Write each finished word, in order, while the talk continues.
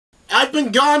I've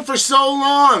been gone for so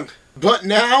long, but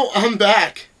now I'm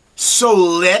back. So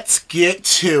let's get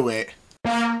to it.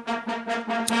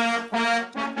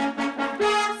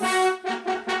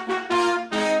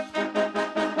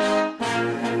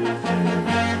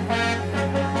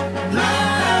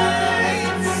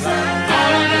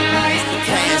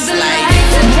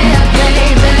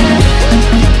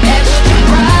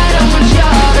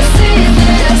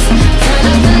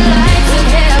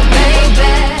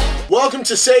 Welcome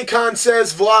to Saycon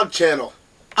Says Vlog Channel.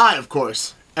 I, of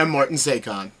course, am Martin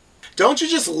Saycon. Don't you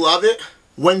just love it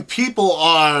when people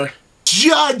are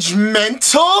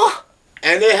judgmental?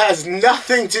 And it has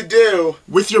nothing to do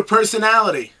with your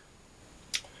personality.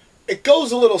 It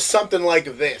goes a little something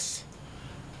like this.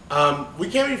 We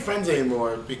can't be friends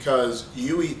anymore because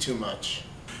you eat too much.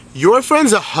 Your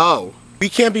friend's a hoe. We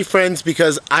can't be friends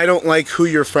because I don't like who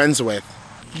you're friends with.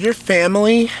 Your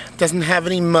family doesn't have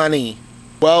any money.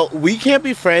 Well, we can't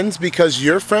be friends because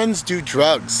your friends do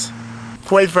drugs.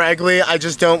 Quite frankly, I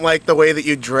just don't like the way that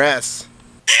you dress.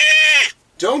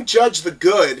 Don't judge the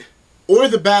good or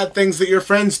the bad things that your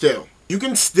friends do. You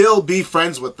can still be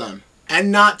friends with them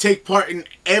and not take part in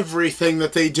everything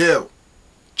that they do.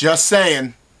 Just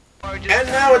saying. And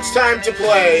now it's time to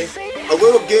play a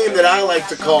little game that I like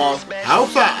to call How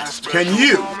Fast Can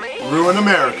You Ruin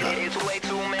America?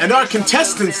 And our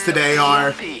contestants today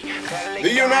are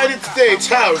the United States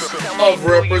House of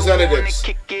Representatives.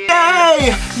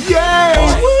 Yay! Yay!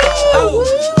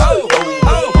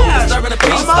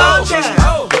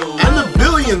 And the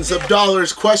billions of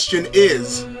dollars question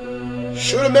is,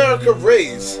 should America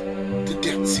raise the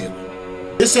debt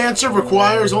ceiling? This answer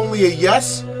requires only a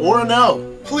yes or a no.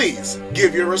 Please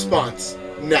give your response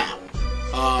now.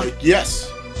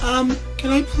 Yes. Can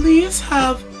I please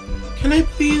have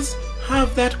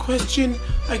that question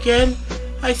again?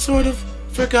 I sort of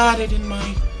forgot it in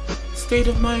my state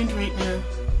of mind right now.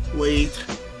 Wait,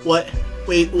 what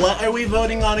are we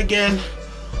voting on again?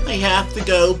 I have to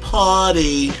go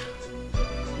potty.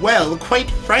 Well, quite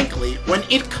frankly, when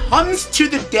it comes to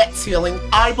the debt ceiling,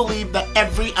 I believe that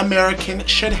every American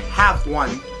should have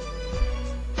one.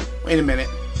 Wait a minute.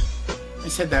 I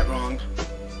said that wrong.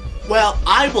 Well,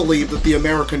 I believe that the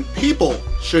American people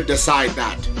should decide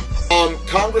that.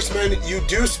 Congressman, you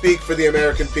do speak for the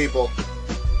American people.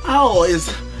 Oh, is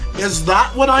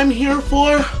that what I'm here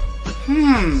for?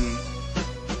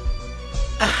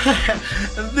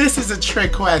 This is a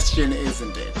trick question,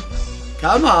 isn't it?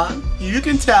 Come on, you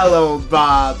can tell old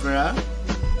Barbara.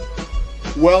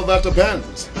 Well, that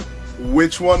depends.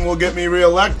 Which one will get me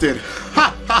reelected?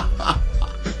 Not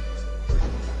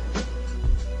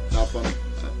funny.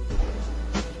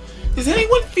 Does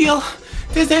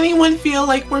anyone feel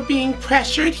like we're being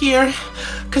pressured here?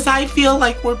 Because I feel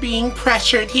like we're being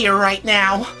pressured here right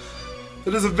now.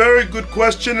 That is a very good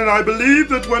question, and I believe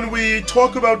that when we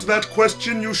talk about that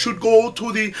question, you should go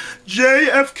to the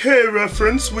JFK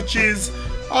reference, which is,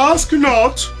 ask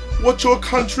not what your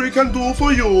country can do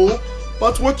for you,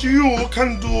 but what you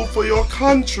can do for your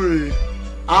country.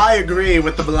 I agree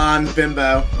with the blonde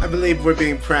bimbo. I believe we're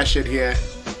being pressured here.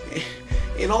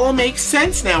 It all makes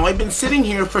sense now. I've been sitting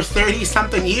here for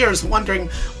 30-something years wondering,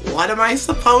 what am I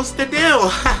supposed to do?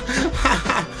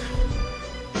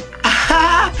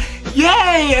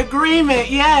 Yay! Agreement!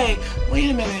 Yay!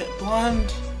 Wait a minute.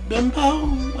 Blonde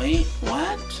bimbo? Wait,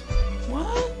 what?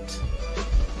 What?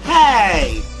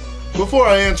 Hey! Before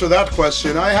I answer that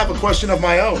question, I have a question of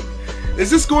my own.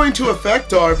 Is this going to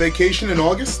affect our vacation in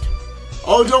August?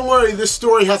 Oh, don't worry. This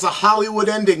story has a Hollywood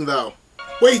ending, though.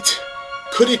 Wait.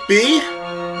 Could it be?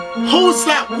 Who's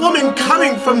that woman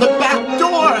coming from the back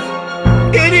door?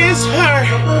 It is her!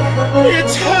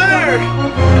 It's her!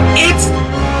 It's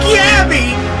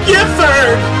Gabby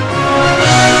Gifford!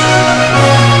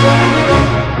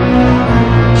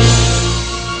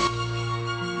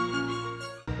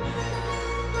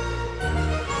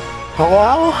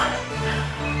 Hello?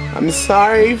 I'm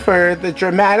sorry for the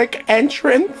dramatic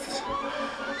entrance,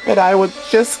 but I would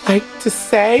just like to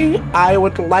say I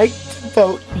would like to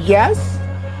vote yes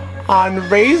on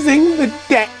raising the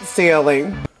debt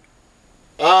ceiling.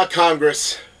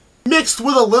 Congress. Mixed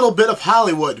with a little bit of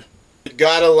Hollywood. You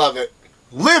gotta love it.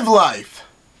 Live life.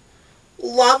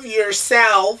 Love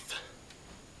yourself.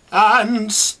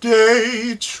 And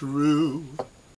stay true.